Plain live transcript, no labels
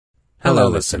Hello,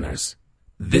 listeners.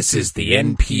 This is the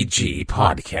NPG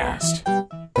Podcast.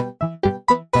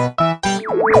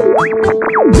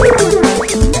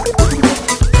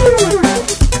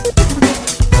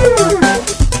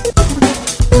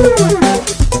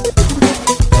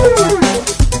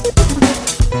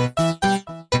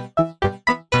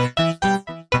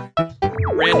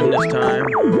 Randomness time.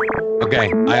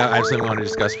 Okay, I have something I want to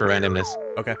discuss for randomness.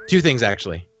 Okay. Two things,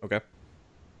 actually. Okay.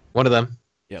 One of them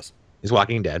Yes. is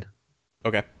Walking Dead.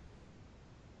 Okay.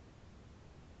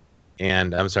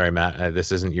 And I'm sorry, Matt,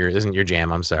 this isn't your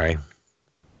jam. I'm sorry.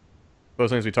 Those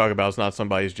things we talk about is not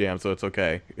somebody's jam, so it's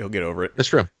okay. He'll get over it. That's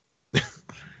true.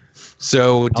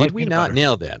 So I like did we peanut not butter.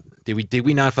 nail that? Did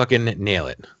we not fucking nail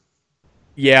it?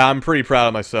 Yeah, I'm pretty proud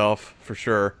of myself, for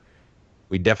sure.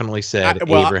 We definitely said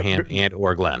well, Abraham and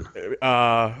or Glenn.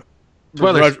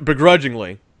 Spoilers.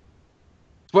 Begrudgingly.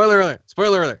 Spoiler alert!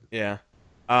 Spoiler alert! Yeah.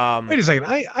 Wait a second.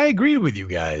 I agreed with you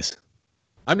guys.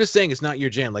 I'm just saying it's not your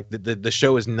jam. Like the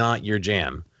show is not your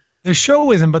jam. The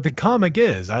show isn't, but the comic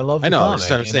is. I love the I know. comic.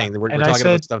 That's what I'm saying. We're and I talking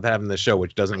about said- stuff that happened in the show,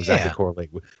 which doesn't exactly Yeah.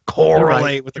 correlate with with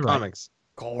the You're right. comics.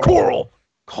 Coral.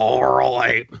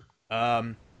 Correlate.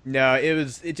 No,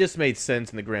 it just made sense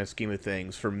in the grand scheme of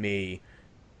things for me,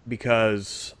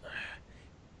 because,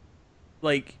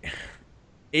 like,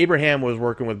 Abraham was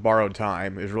working with borrowed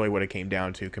time is really what it came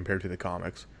down to compared to the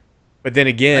comics. But then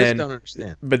I just again, don't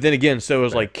understand. so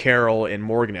was like Carol and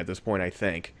Morgan at this point. I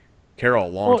think Carol a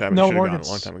long time should have gone a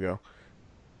long time ago.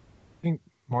 I think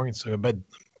Morgan's so good, but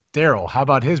Daryl, how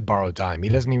about his borrowed time? He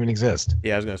doesn't even exist.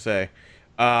 Yeah, I was gonna say.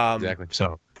 Exactly.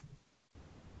 So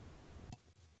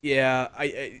Yeah,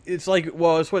 it's like,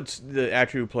 well, it's what's the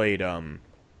actor who played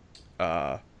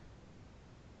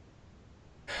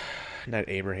not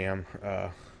Abraham.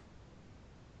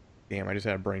 Damn, I just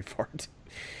had a brain fart.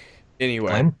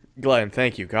 Anyway, Glenn,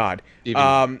 thank you, God.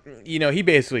 Steven. He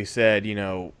basically said,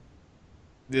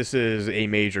 this is a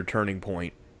major turning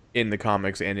point in the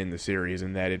comics and in the series,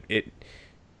 and that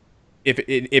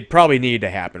it probably needed to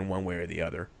happen one way or the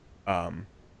other,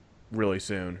 really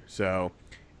soon. So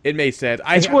it made sense.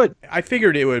 I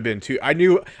figured it would have been two. I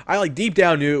deep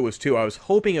down knew it was two. I was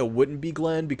hoping it wouldn't be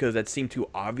Glenn because that seemed too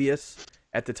obvious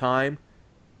at the time.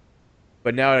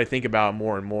 But now that I think about it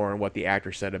more and more and what the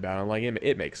actor said about it, I'm like,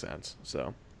 it makes sense.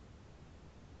 So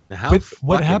Now, how But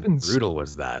what fucking happens- brutal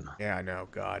was that? yeah, I know,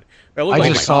 God. It looked I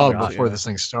like just my saw it comics, before yeah. this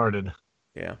thing started.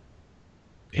 Yeah,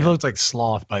 He looked like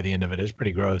Sloth by the end of it. It's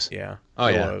pretty gross. yeah. Oh,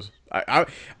 it yeah. was. But-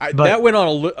 That went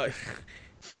on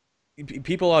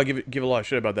people give a lot of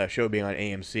shit about that show being on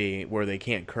AMC where they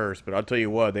can't curse, but I'll tell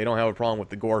you what, they don't have a problem with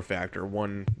the gore factor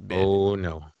one bit. Oh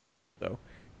no! So,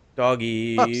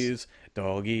 doggies,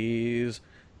 doggies,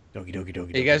 doggy.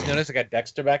 Hey, you guys notice I got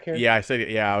Dexter back here? Yeah, I said it.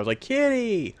 Yeah, I was like,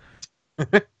 kitty. So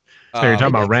you're talking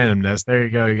about randomness. There you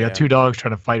go. You got yeah. two dogs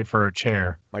trying to fight for a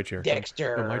chair. My chair.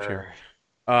 Dexter. Oh, my chair.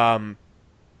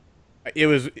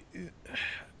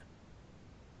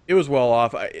 It was well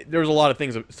off. There was a lot of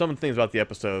things. Some things about the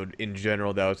episode in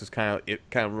general that was just kind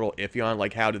of real iffy on.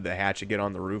 Like, how did the hatchet get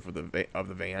on the roof of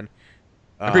the van?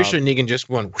 I'm pretty sure Negan just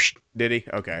went. Whoosh, Did he?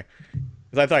 Okay.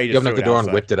 Because I thought he he just opened up threw the it door outside.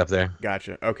 and whipped it up there.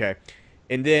 Gotcha. Okay.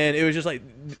 And then it was just like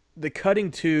the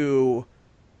cutting to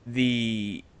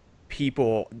the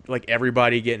people, like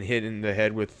everybody getting hit in the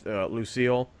head with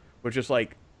Lucille, was just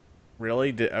like,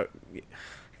 really?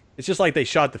 It's just like they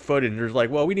shot the footage and there's like,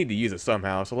 well, we need to use it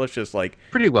somehow, so let's just like,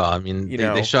 Pretty well. I mean,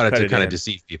 they shot it cut to it kind in. of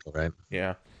deceive people, right?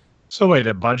 yeah. So wait,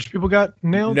 a bunch of people got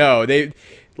nailed? No, they,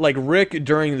 like Rick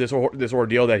during this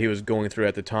ordeal that he was going through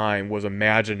at the time was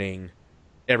imagining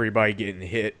everybody getting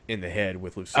hit in the head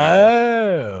with Lucille.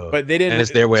 Oh. But they didn't. And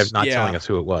it's their way of not yeah. telling us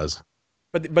who it was.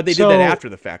 But they did So- that after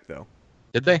the fact, though.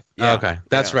 Did they? Yeah, Oh, okay,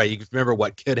 that's yeah. right. You can remember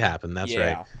what could happen. That's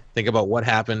Yeah. right. Think about what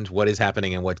happened, what is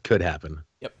happening, and what could happen.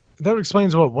 That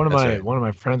explains what one of That's my right. one of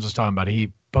my friends was talking about.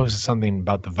 He posted something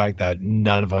about the fact that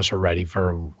none of us are ready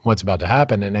for what's about to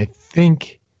happen, and I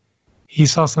think he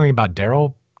saw something about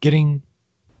Daryl getting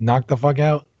knocked the fuck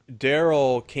out.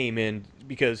 Daryl came in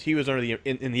because he was under the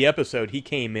in the episode. He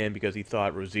came in because he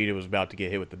thought Rosita was about to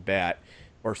get hit with the bat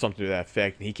or something to that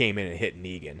effect, and he came in and hit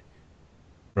Negan.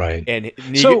 Right. And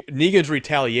Negan's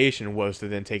retaliation was to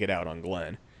then take it out on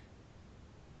Glenn.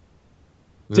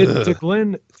 Did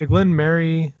Glenn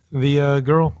marry the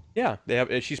girl Yeah, they have.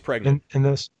 She's pregnant. in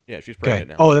this? Yeah, she's Okay. pregnant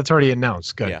now. Oh, that's already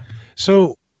announced. Good. Yeah.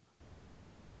 So,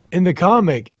 in the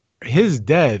comic, his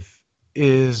death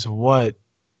is what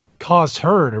caused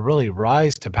her to really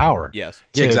rise to power. Yes.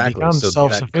 Yeah, To exactly. become So that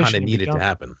self-sufficient kind of and needed to become-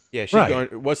 happen. Yeah, she's Right.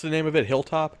 going. What's the name of it?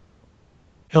 Hilltop.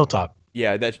 Hilltop.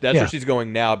 Yeah, that's Yeah. where she's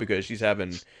going now because she's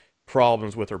having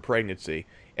problems with her pregnancy,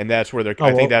 and that's where they're. Oh, I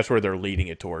think well- that's where they're leading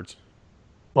it towards.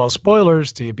 Well,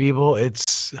 spoilers to you people.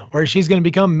 It's where she's going to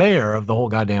become mayor of the whole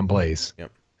goddamn place.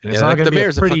 Yep. And it's Yeah, not like, going the to be a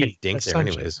mayor's a fucking pretty dink there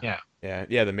ascension. anyways. Yeah.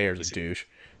 Yeah, the mayor's a douche.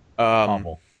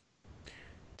 Awful.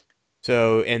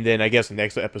 So, and then I guess the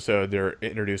next episode they're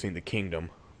introducing the kingdom.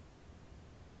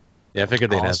 Yeah, I figured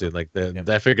they'd have Awesome. to Yep.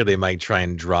 I figured they might try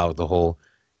and draw out the whole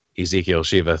Ezekiel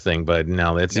Shiva thing, but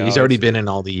no, No, he's already been in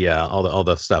all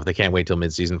the stuff. They can't wait till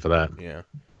mid-season for that. Yeah.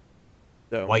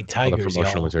 So, White All the tigers,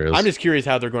 promotional y'all. materials. I'm just curious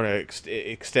how they're going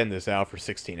to extend this out for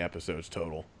 16 episodes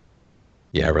total.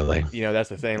 Yeah, really. You know, that's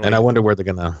the thing. And I wonder where they're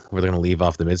gonna leave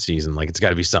off the mid-season. Like, it's got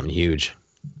to be something huge.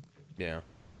 Yeah,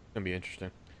 it's gonna be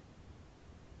interesting.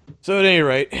 So at any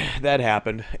rate, that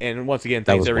happened, and once again,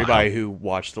 thanks was everybody wild. who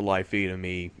watched the live feed of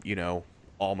me,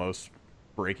 almost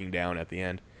breaking down at the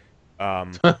end.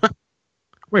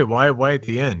 Wait, why at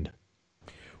the end?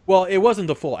 Well, it wasn't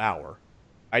the full hour.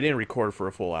 I didn't record for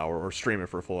a full hour or stream it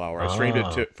for a full hour. I streamed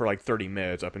it for like 30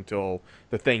 minutes up until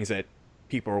the things that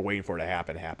people were waiting for to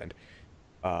happen happened,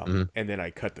 and then I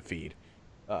cut the feed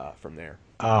from there.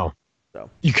 Oh. So.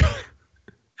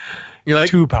 You're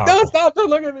like, too powerful. no, stop! Don't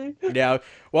look at me. Yeah,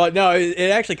 well, no, it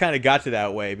actually kind of got to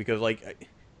that way because like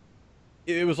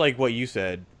it was like what you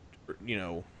said,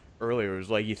 earlier. It was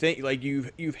like you think like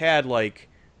you've had like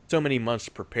so many months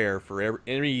to prepare for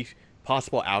every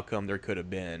possible outcome there could have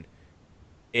been,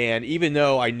 and even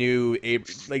though I knew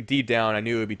like deep down I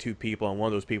knew it would be two people, and one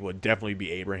of those people would definitely be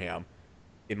Abraham,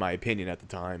 in my opinion at the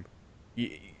time,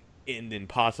 and then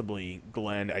possibly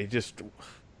Glenn.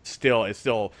 It's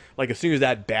still like as soon as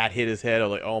that bat hit his head, I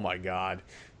was like, oh my god,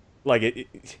 like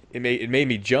it made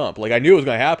me jump. Like I knew it was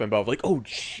gonna happen, but I was like, oh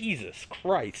Jesus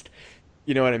Christ,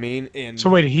 you know what I mean? And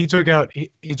So wait, he took out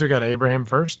Abraham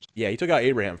first? yeah, he took out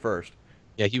Abraham first.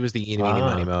 Yeah, he was the eeny, meeny,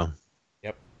 miny, mo.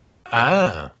 Yep.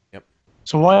 Ah. Yep.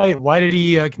 So why did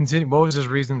he continue? What was his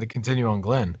reason to continue on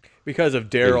Glenn? Because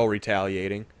of Daryl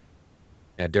retaliating.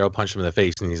 Yeah, Daryl punched him in the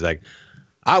face, and he's like,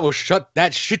 "I will shut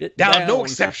that shit down. No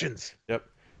exceptions." Yep.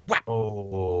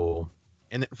 Oh.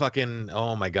 And fucking,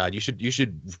 oh my god, you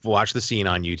should watch the scene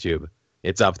on YouTube.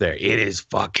 It's up there. It is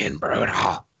fucking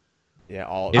brutal. Yeah,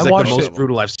 It's like the watched most it.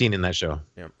 brutal I've seen in that show.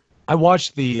 Yep. I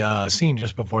watched the scene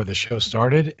just before the show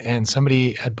started, and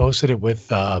somebody had posted it with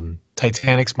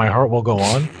Titanic's "My Heart Will Go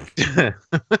On,"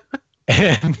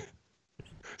 and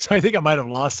so I think I might have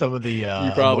lost some of the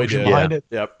You probably emotion did. behind it.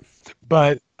 Yep.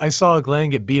 But I saw Glenn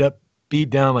get beat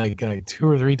down like 2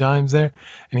 or 3 times there,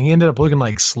 and he ended up looking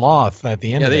like Sloth at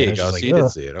the end. Yeah, of there it. you I was go. just So like, you did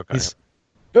 "Ugh." see it. Okay.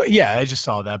 But yeah, I just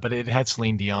saw that, but it had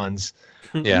Celine Dion's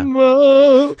Yeah.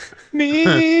 "Whoa, me,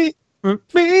 me,"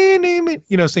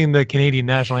 singing the Canadian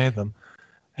national anthem.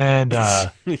 And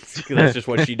That's just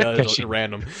what she does She- at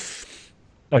random.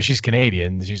 oh, she's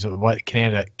Canadian. She's what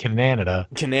Canada Canada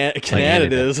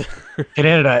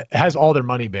has all their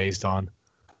money based on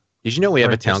Did you know we have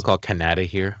a Right, town just- called Canada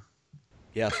here?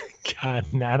 Yes.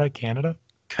 Canada. Canada.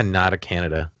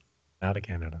 Canada.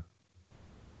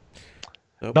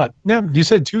 Nope. But yeah, you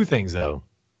said 2 things though.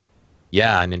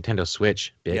 Yeah, Nintendo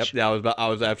Switch, bitch. Yep. I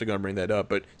was actually going to bring that up,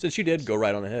 but since you did, go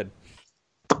right on ahead.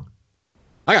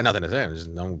 I got nothing to say.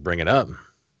 Just don't bring it up.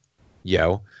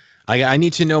 Yo, I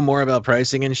need to know more about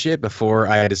pricing and shit before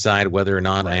I decide whether or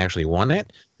not I actually want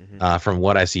it. Mhm. From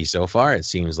what I see so far, it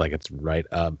seems like it's right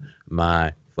up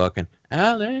my fucking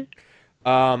alley.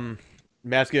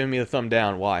 Matt's giving me the thumb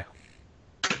down. Why?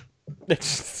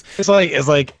 It's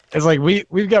like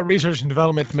we've got research and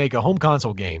development to make a home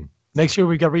console game. Next year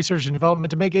we've got research and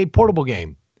development to make a portable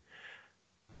game.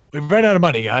 We've run out of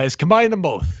money, guys. Combine them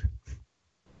both.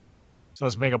 So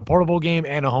let's make a portable game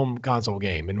and a home console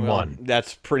game in one.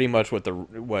 That's pretty much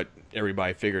what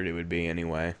everybody figured it would be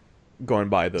anyway. Going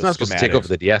by the It's not supposed to take over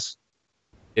the DS.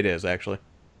 It is actually.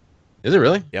 Is it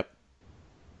really? Yep.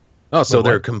 Oh, so Wait,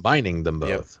 they're what? combining them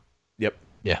both. Yep.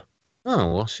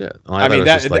 Oh well, shit. Well, I mean, thought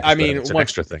it was just like it's an once-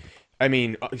 extra thing. I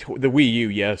mean, the Wii U,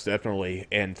 yes, definitely,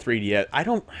 and 3DS.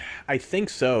 I think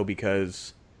so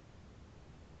because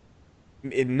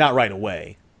not right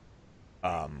away.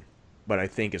 But I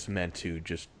think it's meant to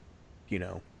just,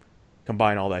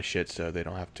 combine all that shit so they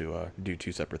don't have to do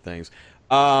 2 separate things.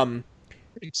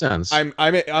 Makes sense. I'm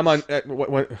on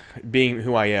being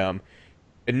who I am.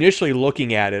 Initially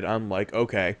looking at it, I'm like,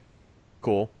 okay,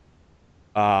 cool.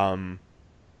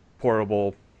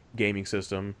 Portable gaming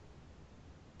system,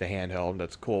 the handheld,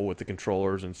 that's cool with the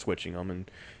controllers and switching them and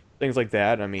things like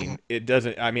that. I mean, it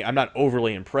doesn't. I mean, I'm not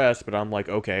overly impressed, but I'm like,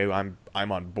 okay, I'm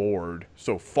on board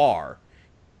so far.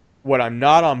 What I'm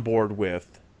not on board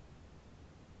with,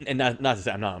 and not to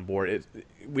say I'm not on board,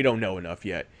 we don't know enough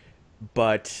yet,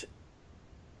 but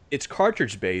it's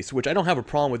cartridge based, which I don't have a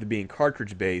problem with it being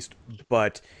cartridge based,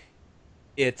 but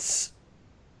it's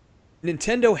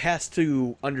Nintendo has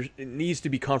to needs to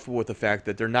be comfortable with the fact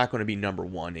that they're not going to be number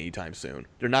one anytime soon.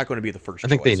 They're not going to be the first I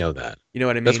think choice. they know that. You know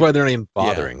what I mean? That's why they're not even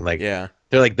bothering. Yeah. Like, yeah,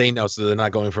 they're like, they know, so they're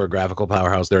not going for a graphical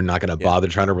powerhouse. They're not going to bother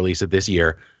trying to release it this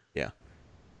year. yeah,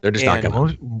 They're just not And-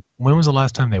 going to. When was the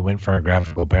last time they went for a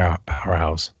graphical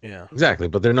powerhouse? yeah. Exactly,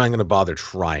 but they're not going to bother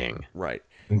trying. Right.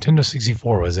 Nintendo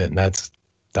 64 was it, and that's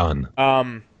done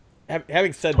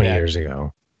Having said 20 that, years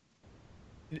ago.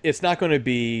 it's not going to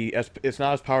be it's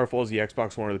not as powerful as the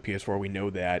Xbox One or the PS4. We know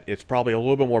that it's probably a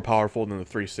little bit more powerful than the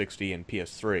 360 and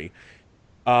PS3.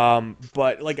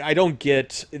 But like, I don't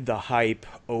get the hype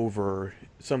over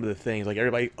some of the things. Like,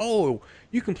 everybody, oh,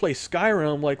 you can play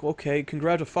Skyrim. I'm like, okay,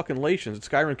 congratulations.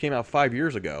 Skyrim came out 5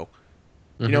 years ago.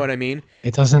 You know what I mean?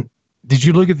 It doesn't. Did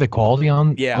you look at the quality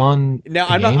on? Yeah. On Now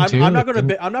the I'm game not too? I'm not It going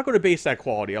didn't- to I'm not going to base that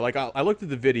quality. I looked at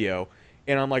the video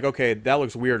and I'm like, okay, that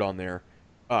looks weird on there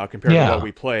compared to Yeah. what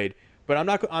we played. But I'm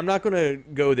not going to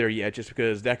go there yet, just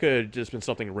because that could have just been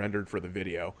something rendered for the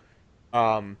video.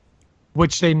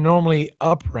 Which they normally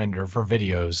up render for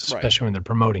videos, Right. especially when they're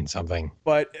promoting something.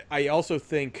 But I also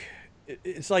think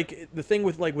it's like the thing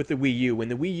with with the Wii U. When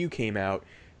the Wii U came out,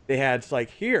 they had, it's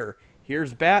like,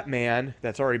 here's Batman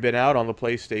that's already been out on the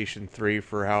PlayStation 3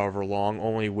 for however long,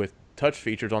 only with touch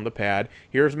features on the pad.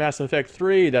 Here's Mass Effect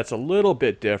 3 that's a little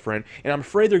bit different, and I'm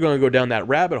afraid they're going to go down that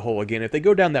rabbit hole again. If they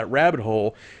go down that rabbit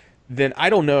hole, then I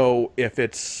don't know if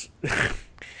it's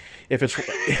if it's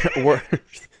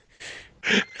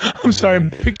I'm sorry,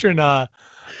 I'm picturing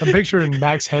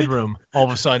Max Headroom all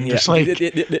of a sudden, just like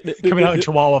coming out in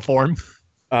Chihuahua form.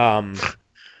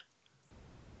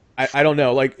 I don't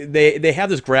know. Like, they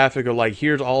have this graphic of, like,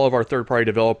 here's all of our third-party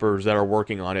developers that are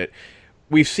working on it.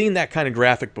 We've seen that kind of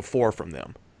graphic before from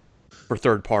them for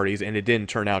third parties, and it didn't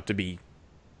turn out to be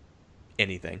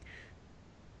anything.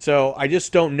 So I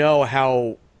just don't know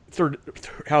how hold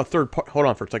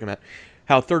on for a second, Matt.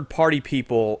 How third-party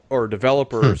people or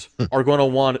developers are going to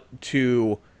want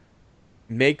to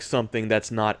make something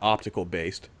that's not optical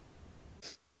based.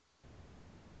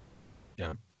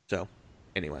 Yeah. So,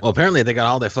 anyway. Well, apparently they got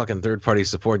all the fucking third-party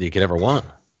support you could ever want.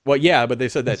 Well, yeah, but they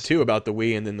said that too about the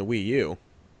Wii and then the Wii U,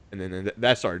 and then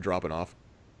that started dropping off.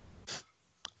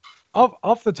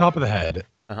 Off the top of the head,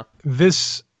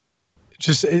 this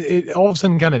just it all of a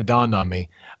sudden kind of dawned on me.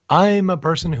 I'm a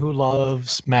person who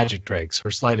loves magic tricks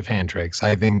or sleight of hand tricks.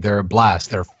 I think they're a blast.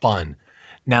 They're fun.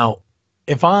 Now,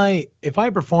 if I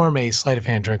perform a sleight of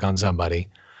hand trick on somebody,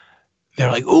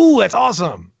 they're like, "Ooh, that's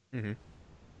awesome." Mm-hmm.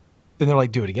 Then they're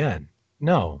like, "Do it again."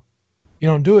 No, you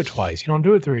don't do it twice. You don't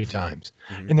do it 3 times.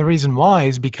 Mm-hmm. And the reason why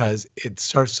is because it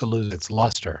starts to lose its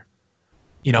luster.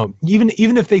 You know,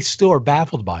 even if they still are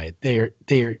baffled by it,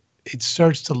 it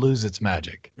starts to lose its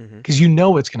magic because you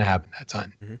know it's going to happen that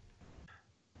time. Mm-hmm.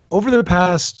 Over the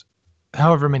past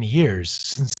however many years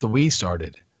since the Wii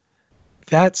started,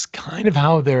 that's kind of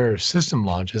how their system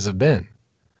launches have been.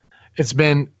 It's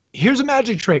been, here's a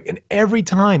magic trick, and every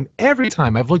time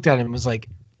I've looked at it and was like,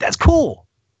 that's cool.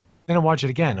 Then I watch it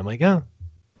again. I'm like, oh.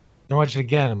 Then I watch it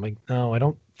again. I'm like, no, I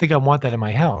don't think I want that in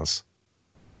my house.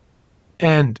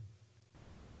 And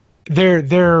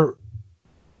they're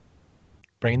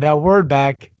bringing that word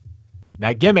back.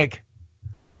 That gimmick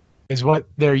is what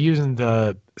they're using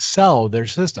to sell their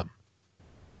system.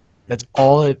 That's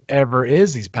all it ever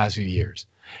is these past few years.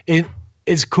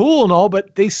 It's cool and all,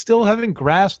 but they still haven't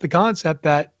grasped the concept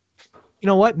that, you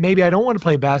know what, maybe I don't want to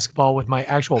play basketball with my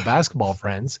actual basketball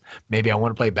friends. Maybe I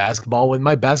want to play basketball with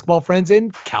my basketball friends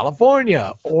in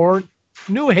California or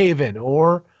New Haven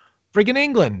or friggin'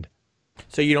 England.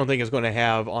 So you don't think it's going to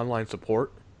have online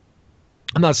support?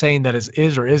 I'm not saying that it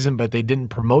is or isn't, but they didn't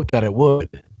promote that it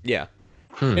would. Yeah.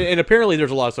 And apparently there's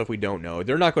a lot of stuff we don't know.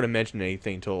 They're not going to mention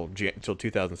anything until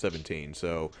 2017,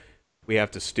 so we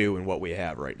have to stew in what we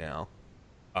have right now.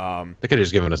 They could have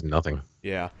just given us nothing.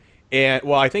 Yeah. And,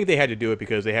 well, I think they had to do it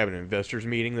because they have an investors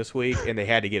meeting this week, and they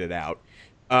had to get it out.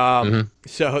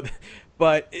 So,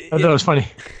 but... I thought it was funny.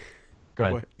 Go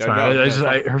ahead. What? No, Sorry, no,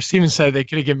 I heard Steven said they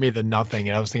could have given me the nothing,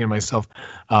 and I was thinking to myself,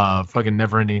 fucking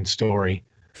never-ending story.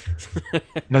 And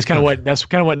that's kind of what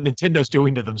Nintendo's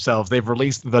doing to themselves. They've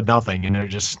released the nothing, and they're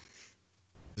just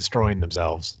destroying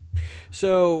themselves.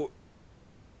 So,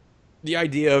 the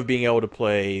idea of being able to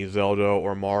play Zelda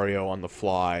or Mario on the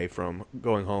fly from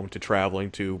going home to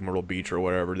traveling to Myrtle Beach or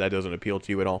whatever, that doesn't appeal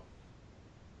to you at all?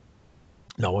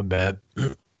 No one bad.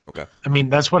 Okay. I mean,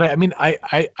 that's what I mean.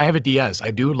 I have a DS.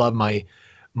 I do love my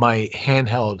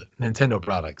handheld Nintendo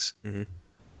products. Mhm.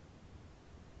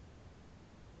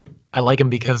 I like them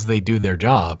because they do their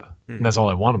job. And that's all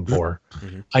I want them for.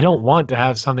 I don't want to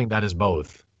have something that is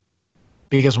both.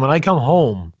 Because when I come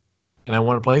home and I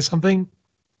want to play something,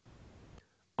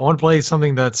 I want to play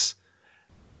something that's,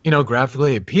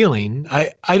 graphically appealing.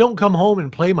 I don't come home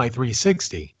and play my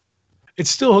 360. It's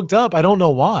still hooked up. I don't know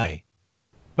why,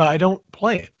 but I don't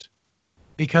play it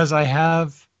because I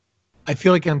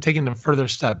feel like I'm taking a further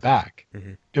step back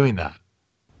doing that.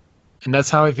 And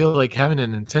that's how I feel like having a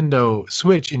Nintendo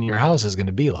Switch in your house is going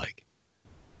to be like.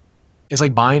 It's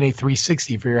like buying a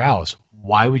 360 for your house.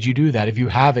 Why would you do that if you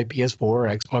have a PS4 or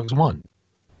Xbox One?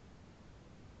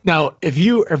 Now, if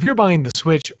you're buying the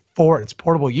Switch for its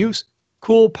portable use,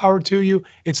 cool, power to you.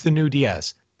 It's the new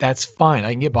DS. That's fine.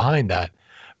 I can get behind that.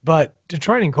 But to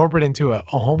try and incorporate into a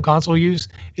home console use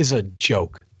is a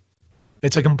joke.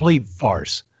 It's a complete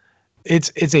farce.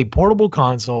 It's a portable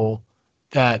console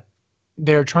that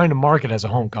they're trying to market as a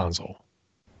home console.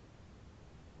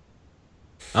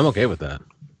 I'm okay with that.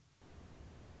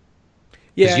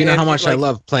 Yeah, Because you know how much I like,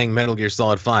 love playing Metal Gear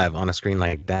Solid 5 on a screen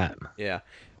like that. Yeah.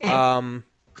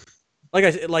 Like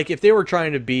I said, like if they were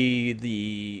trying to be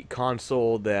the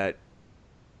console that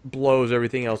blows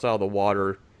everything else out of the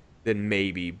water, then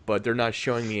maybe. But they're not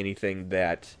showing me anything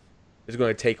that is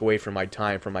going to take away from my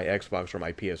time from my Xbox or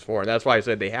my PS4. And that's why I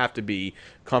said they have to be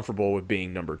comfortable with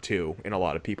being number 2 in a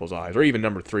lot of people's eyes, or even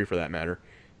number 3 for that matter.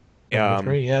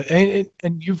 Number 3, yeah.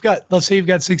 And you've got, let's say you've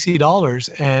got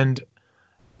 $60 and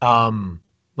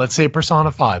let's say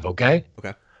Persona 5, okay?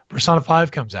 Okay. Persona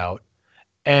 5 comes out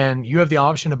and you have the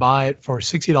option to buy it for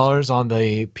 $60 on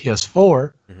the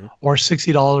PS4 or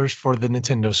 $60 for the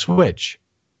Nintendo Switch.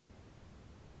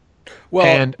 Well,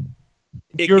 and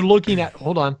you're looking at,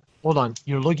 hold on.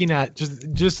 You're looking at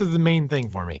just as the main thing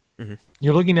for me.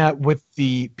 You're looking at with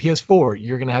the PS4,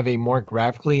 you're going to have a more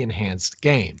graphically enhanced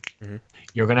game.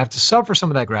 You're going to have to suffer some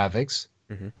of that graphics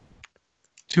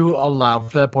to allow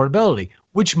for that portability,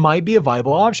 which might be a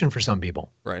viable option for some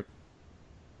people. Right.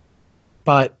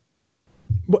 But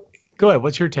go ahead.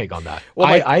 What's your take on that?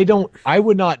 Well, I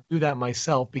would not do that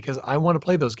myself because I want to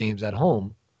play those games at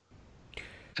home.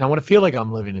 And I want to feel like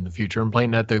I'm living in the future and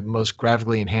playing at the most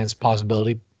graphically enhanced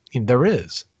possibility there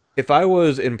is. If I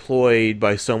was employed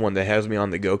by someone that has me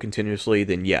on the go continuously,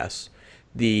 then yes,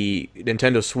 the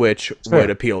Nintendo Switch would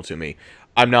appeal to me.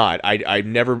 I'm not. I've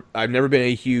never been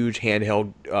a huge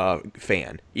handheld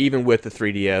fan, even with the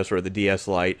 3DS or the DS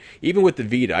Lite, even with the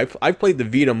Vita. I've played the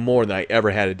Vita more than I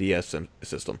ever had a DS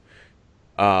system,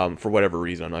 for whatever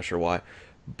reason. I'm not sure why,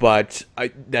 but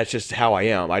that's just how I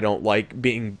am. I don't like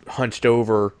being hunched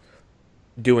over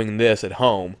doing this at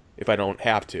home if I don't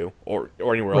have to, or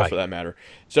anywhere else for that matter.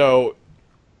 So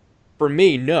for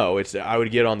me, no, I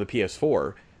would get on the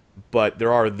PS4, but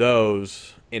there are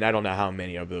those, and I don't know how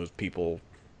many of those people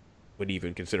would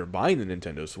even consider buying the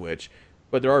Nintendo Switch,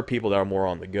 but there are people that are more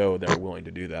on the go that are willing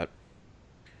to do that.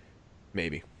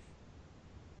 Maybe.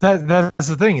 That's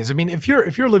the thing is, I mean, if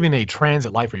you're living a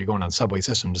transit life where you're going on subway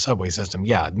system to subway system,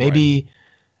 yeah, maybe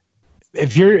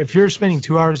if you're spending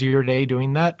 2 hours of your day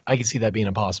doing that, I can see that being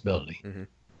a possibility.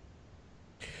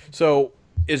 So,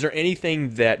 is there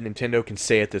anything that Nintendo can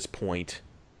say at this point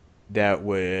that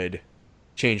would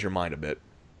change your mind a bit?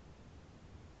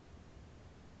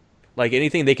 Like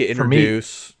anything they could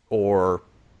introduce or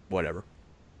whatever.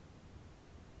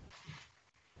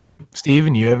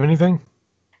 Steven, you have anything?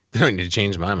 They don't need to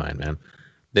change my mind, man.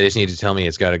 They just need to tell me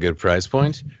it's got a good price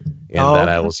point and that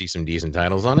I will see some decent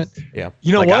titles on it. Yeah.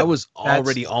 You know what? I was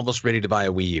already almost ready to buy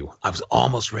a Wii U. I was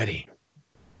almost ready.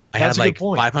 I had like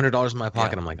 $500 in my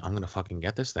pocket. I'm like, I'm going to fucking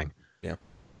get this thing. Yeah.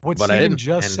 What Steven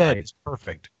just said is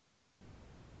perfect.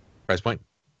 Price point?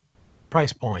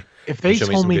 Price point. If they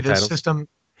told me this system,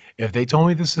 if they told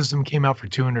me the system came out for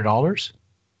 $200,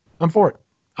 I'm for it.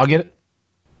 I'll get it.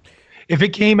 If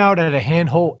it came out at a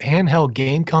handheld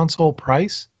game console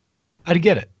price, I'd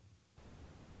get it.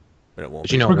 But it won't.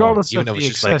 But regardless even though it's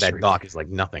just like that dock is like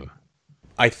nothing.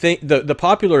 I think the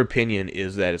popular opinion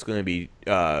is that it's going to be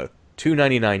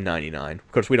 $299.99.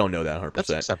 Of course, we don't know that 100%. That's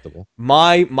acceptable.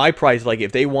 My price, like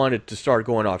if they wanted to start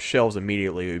going off shelves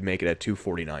immediately, we would make it at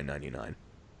 $249.99.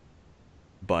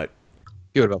 But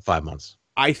give it about 5 months.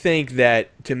 I think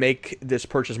that to make this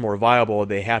purchase more viable,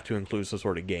 they have to include some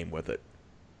sort of game with it.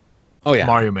 Oh yeah,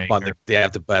 Mario Maker. They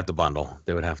have to bundle.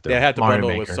 They would have to. They have to Mario bundle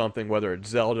it Maker with something, whether it's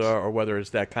Zelda or whether it's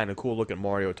that kind of cool looking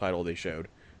Mario title they showed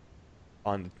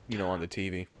on on the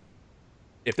TV.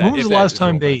 When was the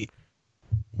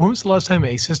last time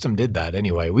a system did that?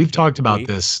 Anyway, we've talked about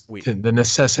the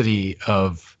necessity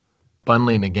of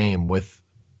bundling a game with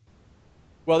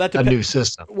a new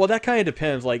system. Well, that kind of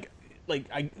depends. The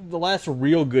last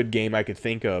real good game I could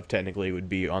think of technically would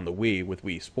be on the Wii with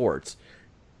Wii Sports.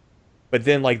 But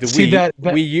then, like, the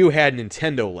Wii U had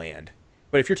Nintendo Land.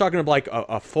 But if you're talking about, like,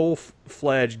 a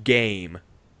full-fledged game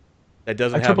that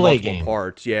doesn't have multiple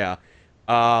parts,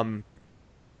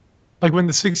 Like when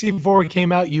the 64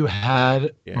 came out, you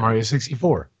had Yeah. Mario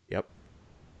 64. Yep.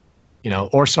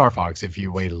 Or Star Fox if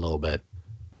you wait a little bit.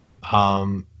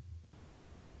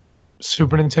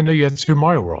 Super Nintendo, you had Super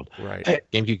Mario World. Right.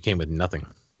 GameCube came with nothing.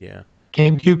 Yeah.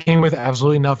 GameCube came with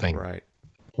absolutely nothing. Right.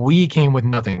 Wii came with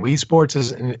nothing. Wii Sports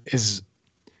is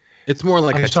It's more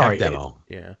like I'm a sorry, tech demo.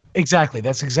 Yeah. exactly.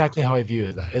 That's exactly how I view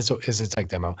it. Is a tech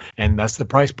demo, and that's the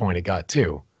price point it got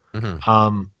too.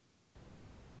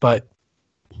 But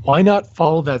why not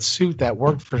follow that suit that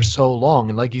worked for so long?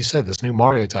 And like you said, this new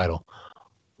Mario title,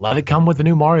 let it come with a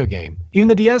new Mario game. Even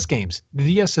the DS games, the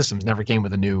DS systems never came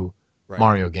with a new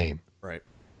Mario game. Right.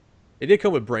 It did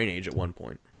come with Brain Age at one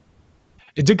point.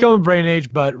 It did come with Brain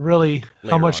Age, but really, Later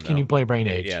how much on, can though. you play Brain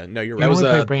Age? Yeah, no, you're You right. was,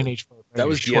 only play Brain Age for a That very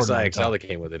was short DSi amount of XL time. that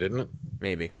came with it, didn't it?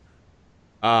 Maybe.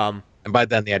 And by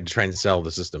then they had to try and sell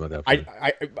the system at that point.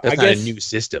 I That's not guess a new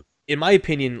system. in my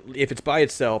opinion, if it's by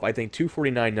itself, I think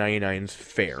 $249.99 is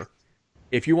fair.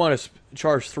 If you want to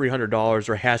charge $300,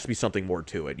 there has to be something more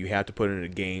to it. You have to put in a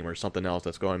game or something else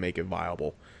that's going to make it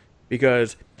viable,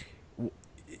 because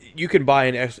you can buy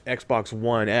an Xbox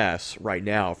One S right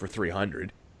now for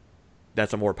 $300.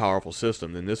 That's a more powerful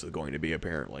system than this is going to be,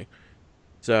 apparently.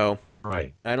 So,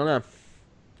 Right. I don't know.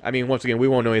 I mean, once again, we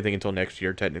won't know anything until next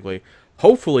year, technically.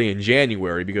 Hopefully in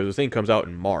January, because the thing comes out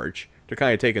in March. They're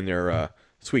kind of taking their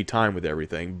sweet time with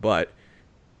everything, but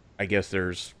I guess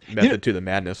there's method to the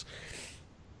madness.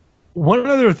 One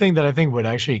other thing that I think would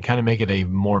actually kind of make it a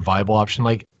more viable option,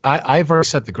 like I've already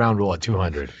set the ground rule at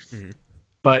 200,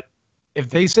 but if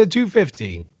they said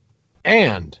 250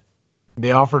 and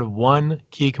they offered one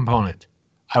key component,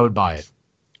 I would buy it.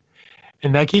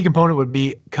 And that key component would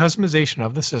be customization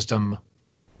of the system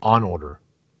on order.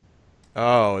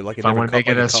 Oh, like If I want to make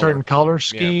it a certain color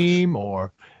scheme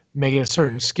or make it a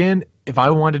certain skin, if I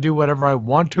want to do whatever I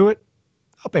want to it,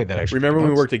 I'll pay that extra. Remember when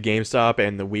we $50. worked at GameStop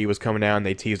and the Wii was coming out and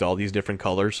they teased all these different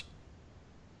colors?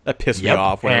 That pissed me Yep.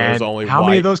 off when it was And only how white.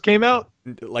 many of those came out?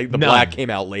 Like the None. black came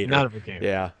out later. None of it came.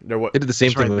 Yeah, They did the same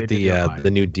That's thing right, with they did do it.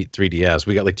 the new 3DS.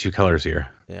 We got like 2 colors here.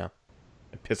 Yeah,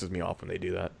 it pisses me off when they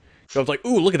do that. So I was like,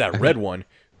 "Ooh, look at that red one."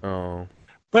 Oh,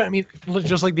 But I mean,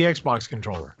 just like the Xbox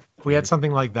controller, if we had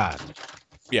something like that,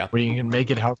 yeah. where you can make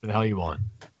it however the hell you want,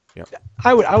 Yeah.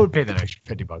 I would pay that extra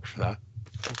 $50 for that.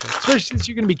 Especially since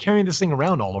you're going to be carrying this thing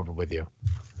around all over with you.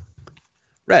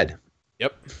 Red.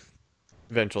 Yep.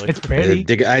 Eventually. It's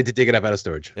pretty. I had to dig it up out of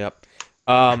storage. Yep.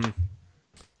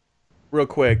 Real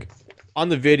quick, on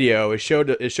the video, it showed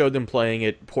them playing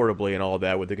it portably and all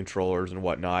that with the controllers and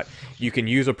whatnot. You can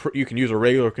use a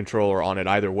regular controller on it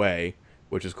either way,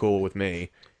 which is cool with me.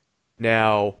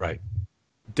 Now, Right.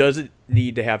 does it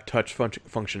need to have touch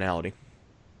functionality?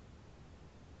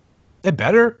 It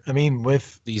better. I mean,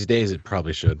 These days it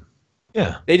probably should.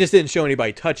 yeah. They just didn't show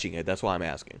anybody touching it. That's why I'm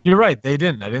asking. You're right. They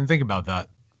didn't. I didn't think about that.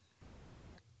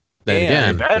 Then Yeah,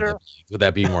 again, better. would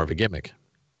that be more of a gimmick?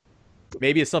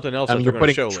 Maybe it's something else I that mean, they're you're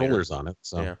going to putting show controllers later. on it,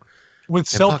 so. Yeah. With And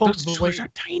cell fuck, phones those the way controllers are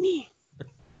tiny.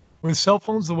 with cell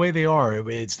phones the way they are,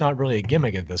 it's not really a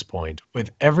gimmick at this point. With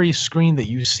every screen that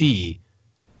you see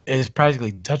is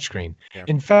practically touchscreen. Yeah.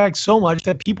 In fact, so much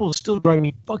that people still drive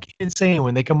me fucking insane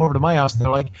when they come over to my house and they're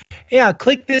like, "Yeah,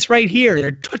 click this right here."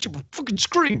 They're touching a fucking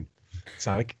screen. It's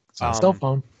not a cell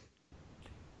phone.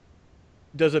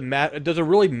 Does it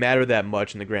really matter that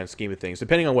much in the grand scheme of things,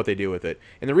 depending on what they do with it?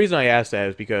 And the reason I ask that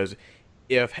is because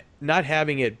if not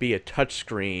having it be a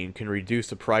touchscreen can reduce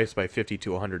the price by $50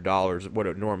 to $100, what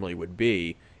it normally would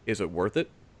be, is it worth it?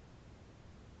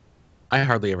 I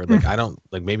hardly ever I don't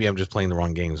maybe I'm just playing the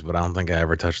wrong games, but I don't think I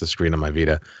ever touch the screen on my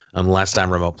Vita unless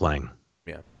I'm remote playing.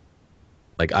 Yeah.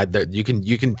 You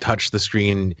can touch the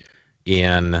screen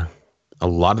in a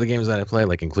lot of the games that I play,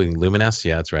 like including Lumines.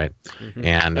 Yeah, that's right.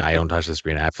 And I don't touch the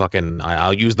screen.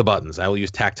 I'll use the buttons. I will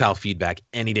use tactile feedback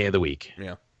any day of the week.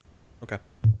 Yeah. Okay.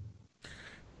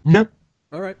 No.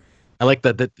 All right. I like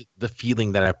the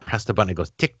feeling that I press the button, it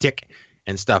goes tick tick,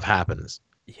 and stuff happens.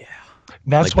 Yeah.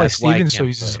 That's why that's why I Steven can't still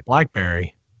uses play a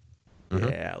BlackBerry.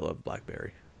 Mhm. Yeah, I love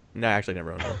BlackBerry. No, I actually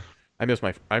never owned one. I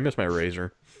miss my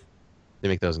Razor. They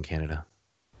make those in Canada.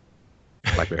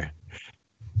 BlackBerry.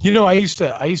 I used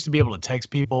to be able to text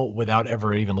people without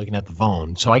ever even looking at the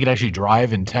phone. So I could actually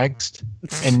drive and text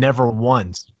and never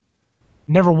once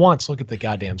look at the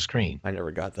goddamn screen. I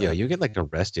never got that. Yeah, you get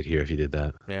arrested here if you did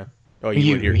that. Yeah. Oh,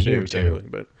 you would here too. Technically,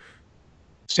 but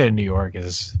State of New York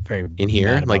is very In here,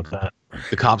 mad about that.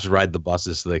 The cops ride the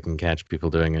buses so they can catch people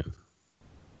doing it.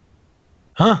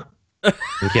 Huh?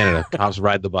 In Canada, cops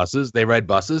ride the buses. They ride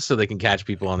buses so they can catch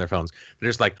people on their phones. They're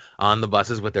just like on the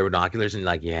buses with their binoculars and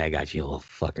like, yeah, I got you, little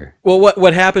fucker. Well,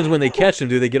 what happens when they catch them?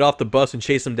 Do they get off the bus and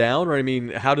chase them down, or I mean,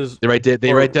 how does They write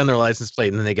down their license plate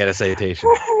and then they get a citation.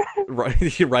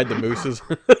 you ride the mooses?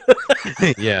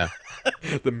 Yeah,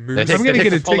 The moose. I'm gonna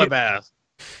get a full of ticket. ass.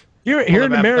 Here Full in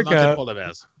of ass, America, not full of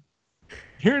ass.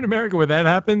 here in America, when that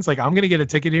happens, like I'm gonna get a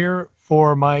ticket here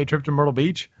for my trip to Myrtle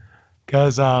Beach,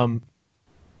 because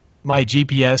my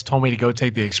GPS told me to go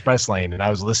take the express lane, and I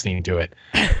was listening to it,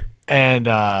 and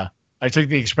I took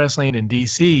the express lane in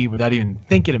DC without even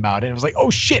thinking about it. I was like, oh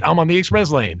shit, I'm on the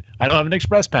express lane. I don't have an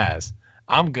express pass.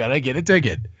 I'm gonna get a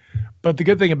ticket. But the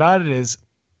good thing about it is,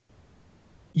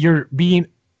 you're being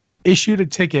issued a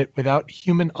ticket without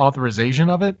human authorization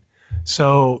of it,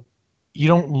 so you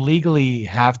don't legally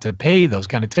have to pay those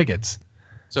kind of tickets.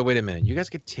 So wait a minute, you guys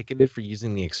get ticketed for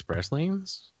using the express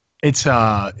lanes? It's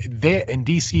they in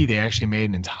DC they actually made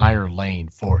an entire lane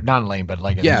for not a lane but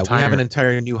like an Yeah, entire we have an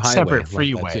entire new highway, separate like that, too.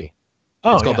 freeway.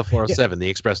 It's called the 407, the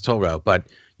express toll route. But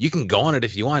you can go on it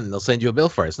if you want, and they'll send you a bill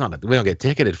for it. It's not we don't get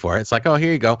ticketed for it. It's like, oh,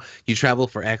 here you go. You travel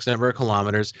for X number of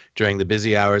kilometers during the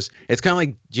busy hours. It's kind of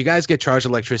like, do you guys get charged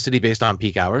electricity based on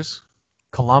peak hours?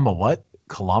 Kilometers?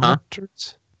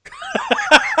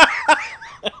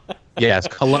 Yes,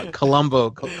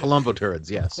 Colombo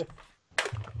turds. Yes.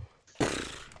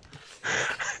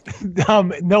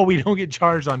 No, we don't get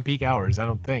charged on peak hours. I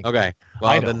don't think. Okay.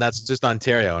 Well, then that's just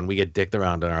Ontario, and we get dicked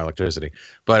around on our electricity.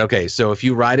 But okay, so if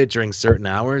you ride it during certain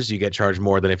hours, you get charged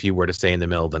more than if you were to stay in the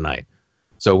middle of the night.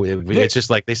 So it's just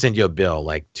like they send you a bill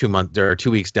like 2 months or 2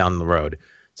 weeks down the road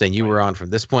saying you were on from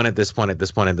this point at this point at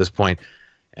this point at this point,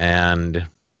 and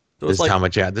So this it's is like, how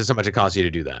much it costs you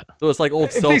to do that. so it's like old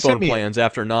If cell they sent phone me- plans.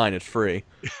 After 9, it's free.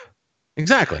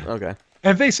 Exactly. Okay.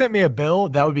 If they sent me a bill,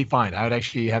 that would be fine. I would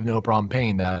actually have no problem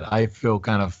paying that. I feel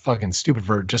kind of fucking stupid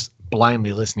for just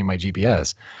blindly listening to my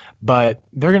GPS. But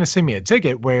they're going to send me a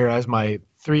ticket, whereas my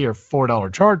 $3 or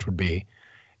 $4 charge would be,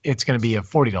 it's going to be a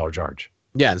 $40 charge.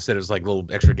 Yeah, instead of like a little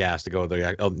extra gas to go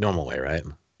the normal way, right?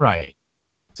 Right.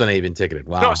 So now you've been ticketed.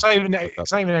 Wow. No, it's not even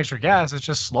extra gas. It's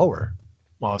just slower.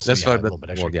 Well, so That's yeah, a fucked little up. bit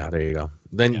extra. Well, yeah, there you go.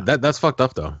 Then Yeah. that's fucked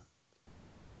up though.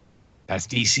 That's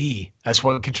DC. That's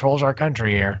what controls our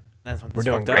country here. That's what We're it's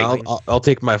doing fucked great. up. I'll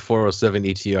take my 407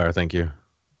 ETR, thank you.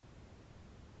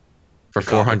 For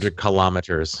 400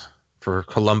 kilometers for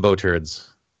Colombo turds.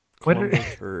 What Colombo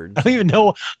are- turds. I don't even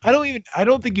know. I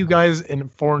don't think you guys in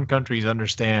foreign countries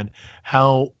understand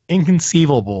how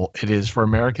inconceivable it is for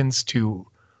Americans to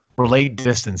relate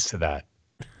distance to that.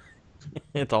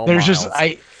 It's all There's miles. just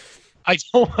I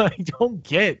don't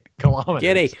get kilometers.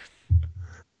 Giddy.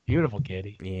 Beautiful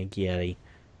kitty. Yeah, giddy.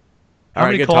 How All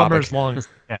right, many good kilometers topic.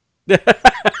 long? Yeah.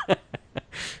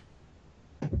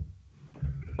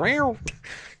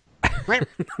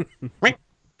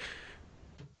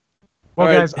 Well, All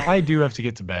right. guys, I do have to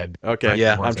get to bed. Okay.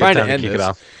 Yeah, I'm it's trying to time end kick this. it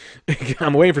off.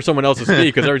 I'm waiting for someone else to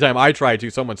speak because every time I try to,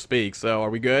 someone speaks. So are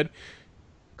we good?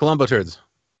 Colombo turds.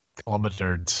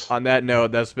 Kilometers. On that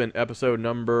note, that's been episode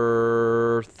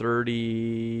number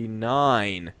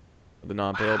 39 of the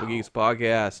Non-Playable Geeks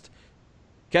podcast.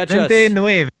 Catch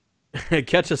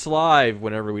catch us live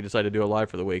whenever we decide to do a live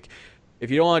for the week. If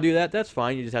you don't want to do that, that's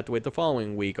fine. You just have to wait the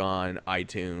following week on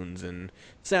iTunes and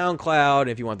SoundCloud.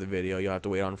 If you want the video, you'll have to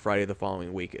wait on Friday the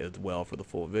following week as well for the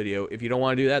full video. If you don't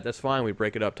want to do that, that's fine. We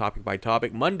break it up topic by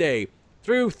topic, Monday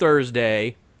through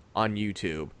Thursday on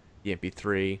YouTube. The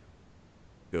MP3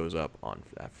 goes up on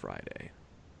that Friday.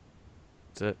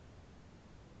 That's it.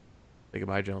 Say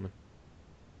goodbye, gentlemen.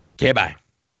 Okay, bye.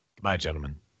 Goodbye,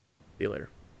 gentlemen. See you later.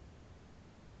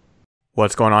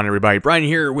 What's going on, everybody? Brian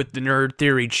here with the Nerd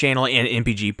Theory channel and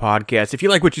MPG podcast. If you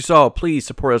like what you saw, please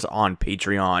support us on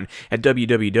Patreon at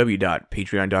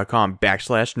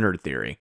www.patreon.com/nerdtheory.